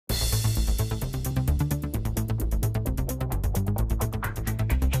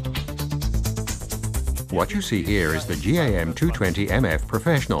What you see here is the GAM 220MF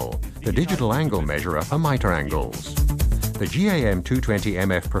Professional, the digital angle measurer for miter angles. The GAM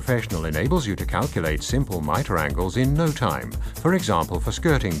 220MF Professional enables you to calculate simple miter angles in no time, for example for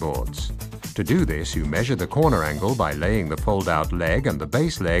skirting boards. To do this, you measure the corner angle by laying the fold-out leg and the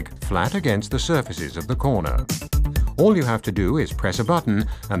base leg flat against the surfaces of the corner. All you have to do is press a button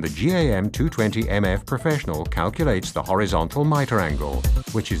and the GAM 220MF Professional calculates the horizontal miter angle,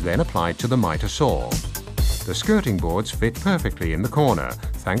 which is then applied to the miter saw. The skirting boards fit perfectly in the corner,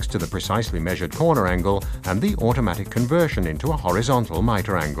 thanks to the precisely measured corner angle and the automatic conversion into a horizontal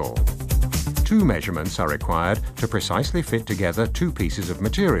miter angle. Two measurements are required to precisely fit together two pieces of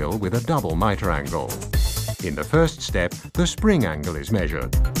material with a double miter angle. In the first step, the spring angle is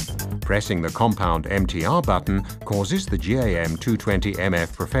measured. Pressing the compound MTR button causes the GAM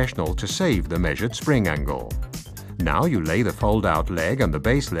 220MF Professional to save the measured spring angle. Now you lay the fold-out leg and the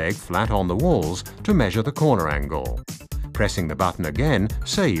base leg flat on the walls to measure the corner angle. Pressing the button again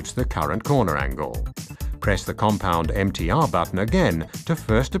saves the current corner angle. Press the compound MTR button again to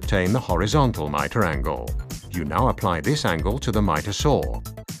first obtain the horizontal miter angle. You now apply this angle to the miter saw.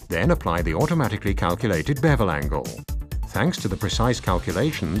 Then apply the automatically calculated bevel angle. Thanks to the precise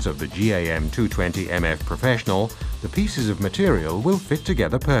calculations of the GAM 220MF Professional, the pieces of material will fit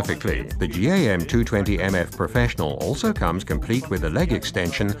together perfectly. The GAM 220MF Professional also comes complete with a leg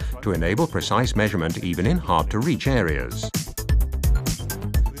extension to enable precise measurement even in hard-to-reach areas.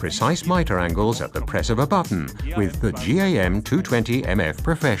 Precise miter angles at the press of a button with the GAM 220MF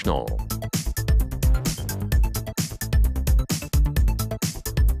Professional.